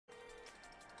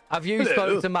Have you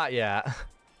spoken to Matt yet?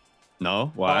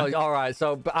 No, why? Oh, all right.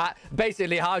 So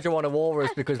basically, Hydra want to war us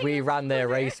because we ran their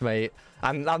race, mate.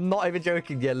 And I'm not even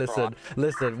joking. Yeah, listen.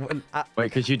 Wait,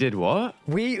 because you did what?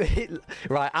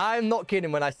 Right. I'm not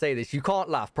kidding when I say this. You can't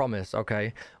laugh, promise.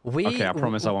 Okay. Okay, I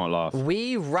promise I won't laugh.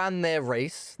 We ran their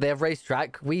race, their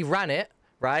racetrack. We ran it,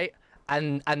 right?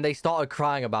 And they started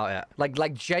crying about it,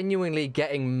 like genuinely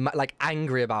getting like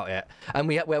angry about it. And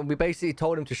we basically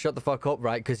told him to shut the fuck up,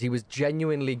 right? Because he was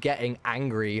genuinely getting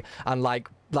angry and like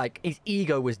his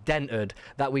ego was dented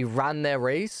that we ran their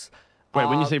race. Wait,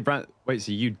 when you say brand, wait,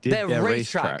 so you did their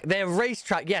racetrack? Their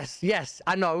racetrack, yes,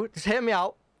 I know. Just hear me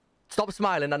out. Stop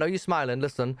smiling. I know you're smiling.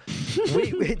 Listen,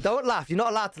 we don't laugh. You're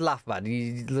not allowed to laugh,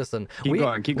 man. Listen. Keep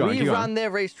going. We ran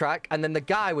their racetrack, and then the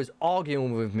guy was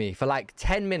arguing with me for like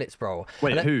 10 minutes, bro.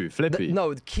 Wait, who? Flippy?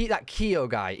 No, that Keo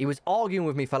guy. He was arguing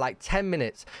with me for like 10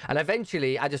 minutes, and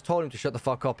eventually I just told him to shut the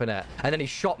fuck up, innit? And then he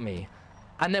shot me.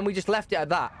 And then we just left it at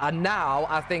that. And now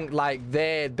I think like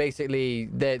they're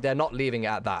not leaving it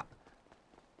at that.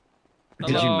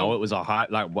 Did you know it was a high,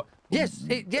 like what? Yes,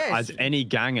 yes. Has any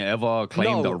gang ever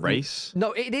claimed a race?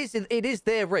 No, it is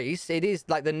their race. It is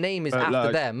like the name is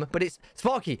after them, but it's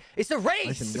Sparky. It's a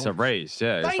race. It's a race,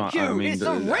 yeah. Thank you. I mean, it's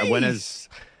a race.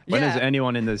 When has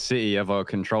anyone in the city ever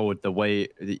controlled the way?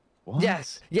 What?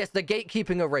 Yes, they're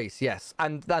gatekeeping a race. Yes,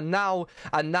 and now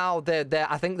they're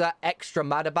I think they're extra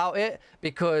mad about it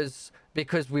because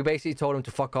we basically told them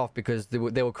to fuck off because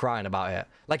they were crying about it.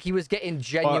 Like he was getting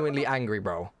genuinely angry,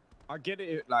 bro. I get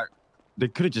it, like. They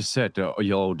could have just said, oh,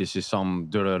 yo, this is some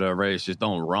race, just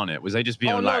don't run it. Was they just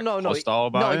being hostile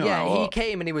about it? No, yeah, he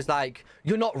came and he was like,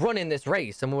 you're not running this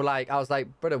race. And I was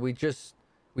like, brother, we just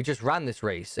ran this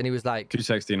race. And he was like,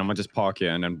 216, I'm gonna just park it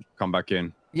and then come back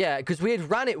in. Yeah, because we had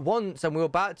ran it once and we were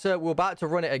about to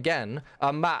run it again.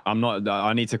 Matt.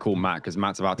 I need to call Matt because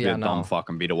Matt's about to be a dumb fuck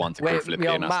and be the one to go flip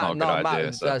in. That's not a good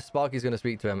idea. Matt, Sparky's gonna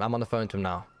speak to him. I'm on the phone to him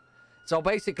now. So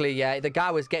basically, yeah, the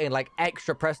guy was getting like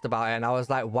extra pressed about it, and I was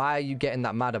like, "Why are you getting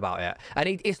that mad about it?"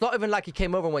 And it's not even like he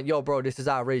came over and went, "Yo, bro, this is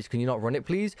our race. Can you not run it,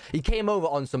 please?" He came over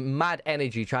on some mad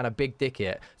energy, trying to big dick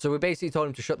it. So we basically told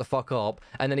him to shut the fuck up,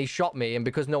 and then he shot me, and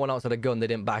because no one else had a gun, they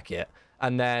didn't back it.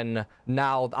 And then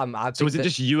now So was it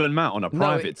just you and Matt on a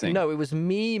private thing? No, it was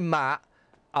me, Matt,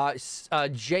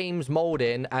 James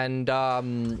Molden,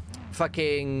 and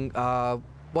fucking.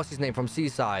 What's his name from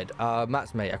Seaside?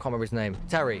 Matt's mate. I can't remember his name.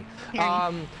 Terry.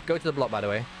 Go to the block, by the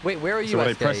way. Wait, where are you? So are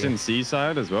they pressing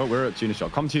Seaside as well? We're at Tuna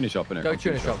Shop. Come Tuna Shop, innit? Go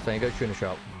Tuna Shop, saying. Go Tuna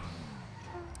Shop.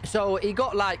 So he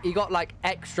got like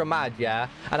extra mad, yeah.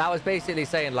 And I was basically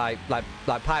saying like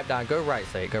pipe down, go right,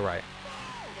 say it, go right.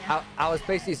 I was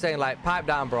basically saying like pipe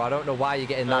down, bro. I don't know why you're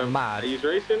getting that mad. Are you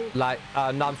racing? Like no,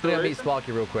 I'm just gonna meet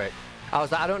Sparky real quick. I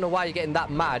was like, I don't know why you're getting that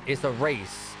mad. It's a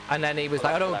race. And then he was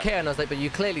like, I don't care. And I was like, but you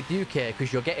clearly do care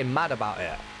because you're getting mad about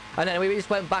it. And then we just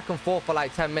went back and forth for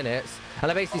like 10 minutes. And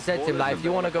I basically said to him, like, if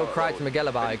you want to go cry to Miguel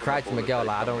about it, cry to Miguel.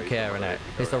 Like, I don't care, innit?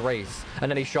 It's a race.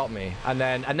 And then he shot me. And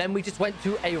then we just went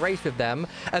to a race with them.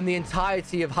 And the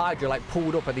entirety of Hydra, like,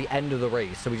 pulled up at the end of the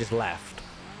race. So we just left.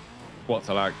 What,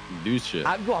 to, like, do shit?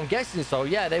 Well, I'm guessing so.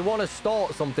 Yeah, they want to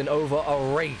start something over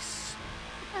a race.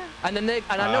 And then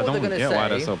I know what they're going to say. Why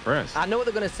they're so pressed. I know what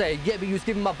they're going to say. Yeah, but he was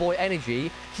giving my boy energy.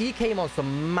 He came on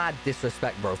some mad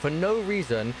disrespect, bro. For no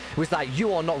reason. It was like,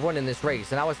 you are not running this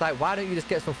race. And I was like, why don't you just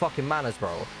get some fucking manners,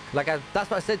 bro? Like, that's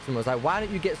what I said to him. I was like, why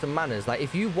don't you get some manners? Like,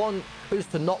 if you want us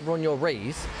to not run your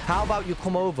race, how about you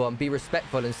come over and be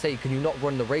respectful and say, can you not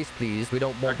run the race, please? We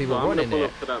don't want people running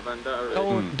it.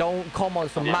 Don't come on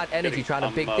some mad energy trying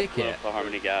to big dick it.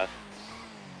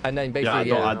 And then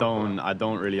basically, I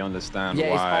don't really understand why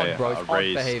it's odd, bro. It's a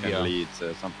race odd behavior. can lead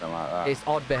to something like that. It's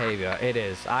odd behavior. It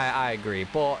is. I agree,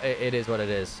 but it is what it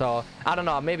is. So I don't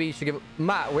know. Maybe you should give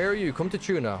Matt. Where are you? Come to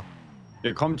Tuna.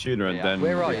 Yeah, come Tuna, and then.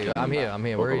 Where are you? I'm here.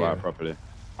 Where are you? Properly.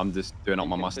 I'm just doing up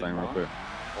my Mustang real quick.